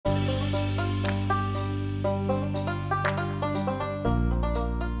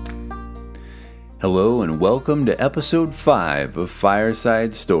Hello and welcome to episode 5 of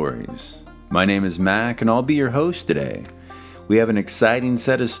Fireside Stories. My name is Mac and I'll be your host today. We have an exciting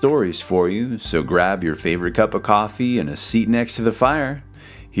set of stories for you, so grab your favorite cup of coffee and a seat next to the fire.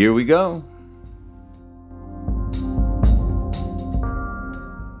 Here we go.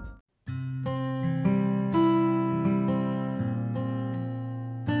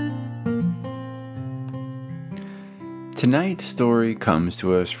 Tonight's story comes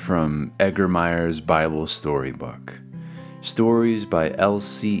to us from Eggermeyer's Bible Storybook. Stories by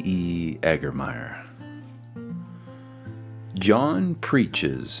L.C.E. Eggermeyer. John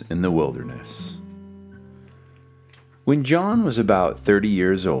preaches in the wilderness. When John was about 30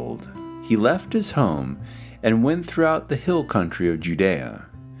 years old, he left his home and went throughout the hill country of Judea.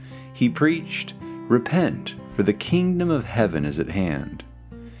 He preached, "Repent, for the kingdom of heaven is at hand."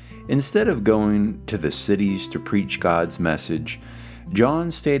 Instead of going to the cities to preach God's message,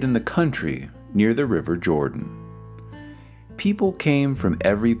 John stayed in the country near the river Jordan. People came from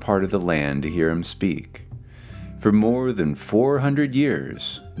every part of the land to hear him speak. For more than 400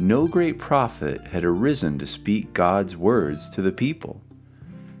 years, no great prophet had arisen to speak God's words to the people.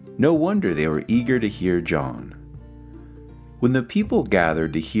 No wonder they were eager to hear John. When the people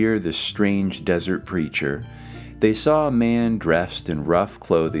gathered to hear this strange desert preacher, they saw a man dressed in rough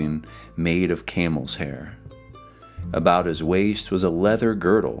clothing made of camel's hair. About his waist was a leather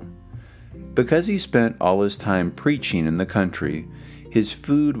girdle. Because he spent all his time preaching in the country, his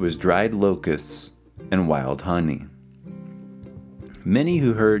food was dried locusts and wild honey. Many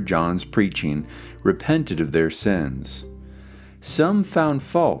who heard John's preaching repented of their sins. Some found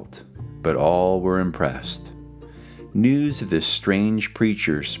fault, but all were impressed. News of this strange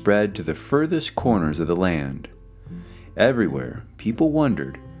preacher spread to the furthest corners of the land. Everywhere, people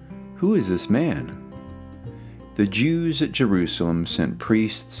wondered, who is this man? The Jews at Jerusalem sent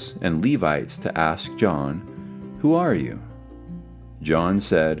priests and Levites to ask John, "Who are you?" John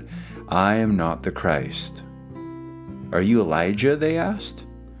said, "I am not the Christ." "Are you Elijah?" they asked.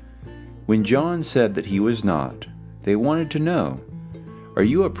 When John said that he was not, they wanted to know, "Are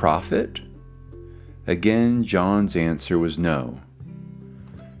you a prophet?" Again, John's answer was no.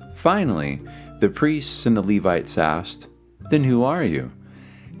 Finally, the priests and the Levites asked, "Then who are you?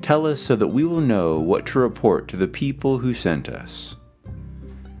 Tell us so that we will know what to report to the people who sent us."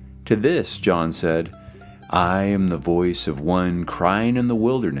 To this, John said, "I am the voice of one crying in the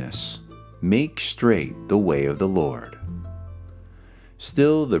wilderness, 'Make straight the way of the Lord.'"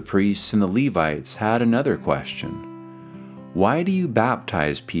 Still, the priests and the Levites had another question. "Why do you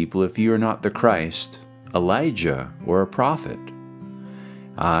baptize people if you are not the Christ, Elijah, or a prophet?"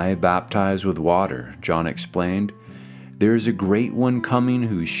 "I baptize with water," John explained. "There is a great one coming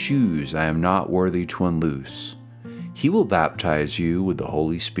whose shoes I am not worthy to unloose. He will baptize you with the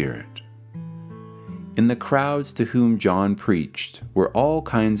Holy Spirit." In the crowds to whom John preached were all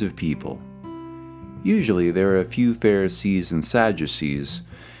kinds of people. Usually there were a few Pharisees and Sadducees,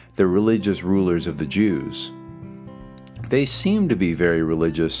 the religious rulers of the Jews. They seemed to be very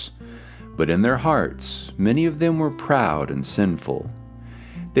religious, but in their hearts many of them were proud and sinful.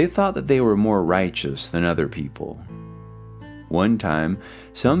 They thought that they were more righteous than other people. One time,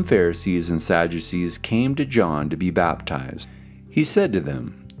 some Pharisees and Sadducees came to John to be baptized. He said to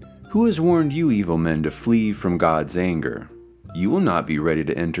them, "Who has warned you evil men to flee from God's anger? You will not be ready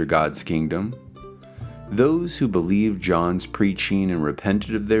to enter God's kingdom." Those who believed John's preaching and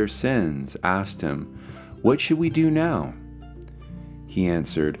repented of their sins asked him, "What should we do now?" He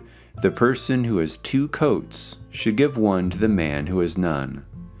answered, "The person who has 2 coats should give one to the man who has none.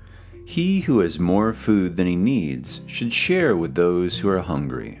 He who has more food than he needs should share with those who are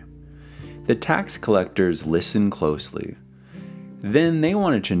hungry." The tax collectors listened closely. Then they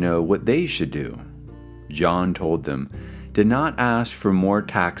wanted to know what they should do. John told them, "Do not ask for more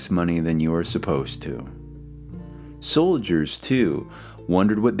tax money than you are supposed to." Soldiers, too,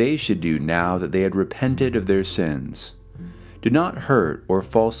 wondered what they should do now that they had repented of their sins. "Do not hurt or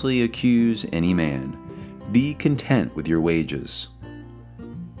falsely accuse any man. Be content with your wages."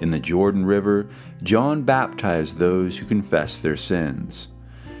 In the Jordan River, John baptized those who confessed their sins.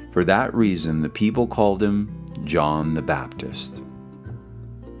 For that reason, the people called him John the Baptist.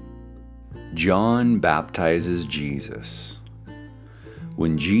 John baptizes Jesus.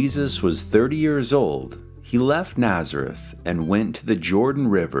 When Jesus was 30 years old, he left Nazareth and went to the Jordan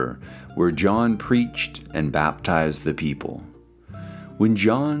River, where John preached and baptized the people. When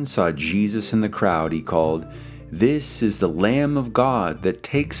John saw Jesus in the crowd, he called, "This is the Lamb of God that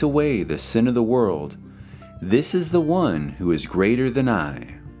takes away the sin of the world. This is the one who is greater than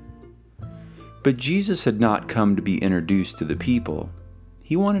I." But Jesus had not come to be introduced to the people.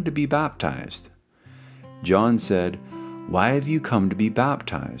 He wanted to be baptized. John said, "Why have you come to be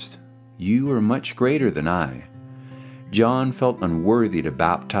baptized? You are much greater than I." John felt unworthy to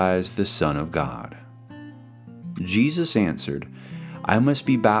baptize the Son of God. Jesus answered, "I must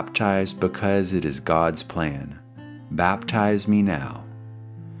be baptized because it is God's plan. Baptize me now."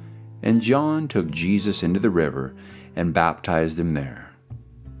 And John took Jesus into the river and baptized him there.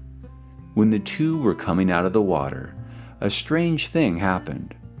 When the two were coming out of the water, a strange thing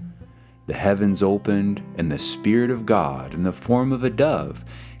happened. The heavens opened, and the Spirit of God, in the form of a dove,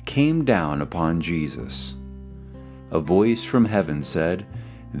 came down upon Jesus. A voice from heaven said,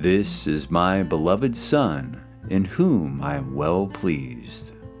 "This is my beloved Son, in whom I am well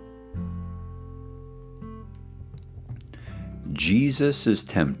pleased." Jesus is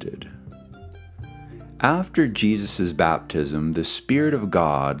tempted. After Jesus' baptism, the Spirit of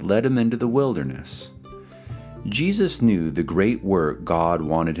God led him into the wilderness. Jesus knew the great work God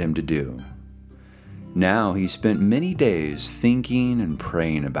wanted him to do. Now he spent many days thinking and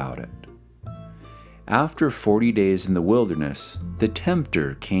praying about it. After 40 days in the wilderness, the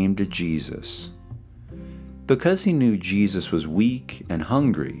tempter came to Jesus. Because he knew Jesus was weak and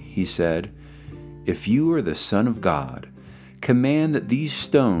hungry, he said, "If you are the Son of God, command that these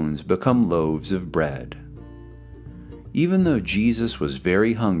stones become loaves of bread." Even though Jesus was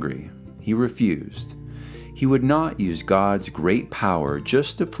very hungry, he refused. He would not use God's great power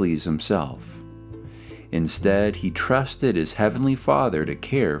just to please himself. Instead, he trusted his heavenly Father to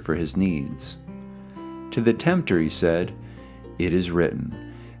care for his needs. To the tempter he said, "It is written,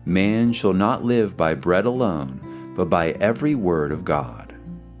 man shall not live by bread alone, but by every word of God."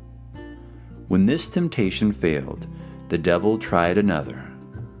 When this temptation failed, the devil tried another.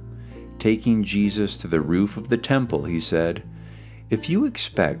 Taking Jesus to the roof of the temple, he said, "If you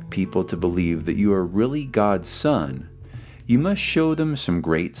expect people to believe that you are really God's Son, you must show them some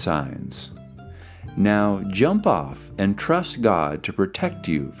great signs. Now jump off and trust God to protect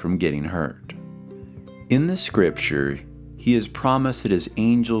you from getting hurt." In the scripture, he has promised that his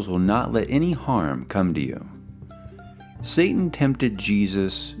angels will not let any harm come to you. Satan tempted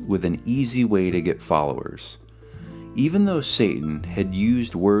Jesus with an easy way to get followers. Even though Satan had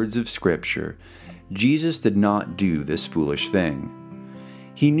used words of scripture, Jesus did not do this foolish thing.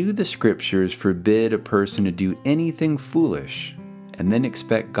 He knew the scriptures forbid a person to do anything foolish and then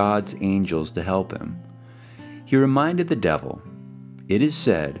expect God's angels to help him. He reminded the devil, "It is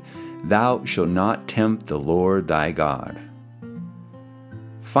said, 'Thou shalt not tempt the Lord thy God.'"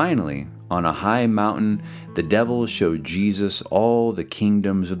 Finally, on a high mountain, the devil showed Jesus all the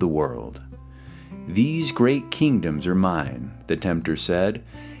kingdoms of the world. "These great kingdoms are mine," the tempter said,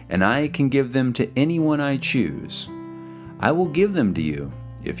 "and I can give them to anyone I choose. I will give them to you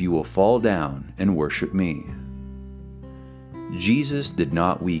if you will fall down and worship me." Jesus did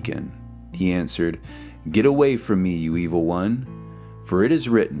not weaken. He answered, "Get away from me, you evil one. For it is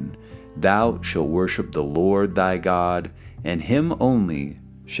written, 'Thou shalt worship the Lord thy God, and him only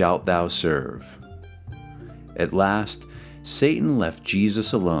shalt thou serve.'" At last, Satan left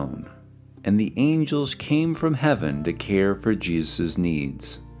Jesus alone, and the angels came from heaven to care for Jesus'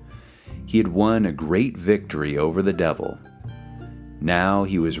 needs. He had won a great victory over the devil. Now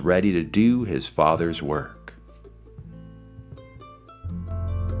he was ready to do his Father's work.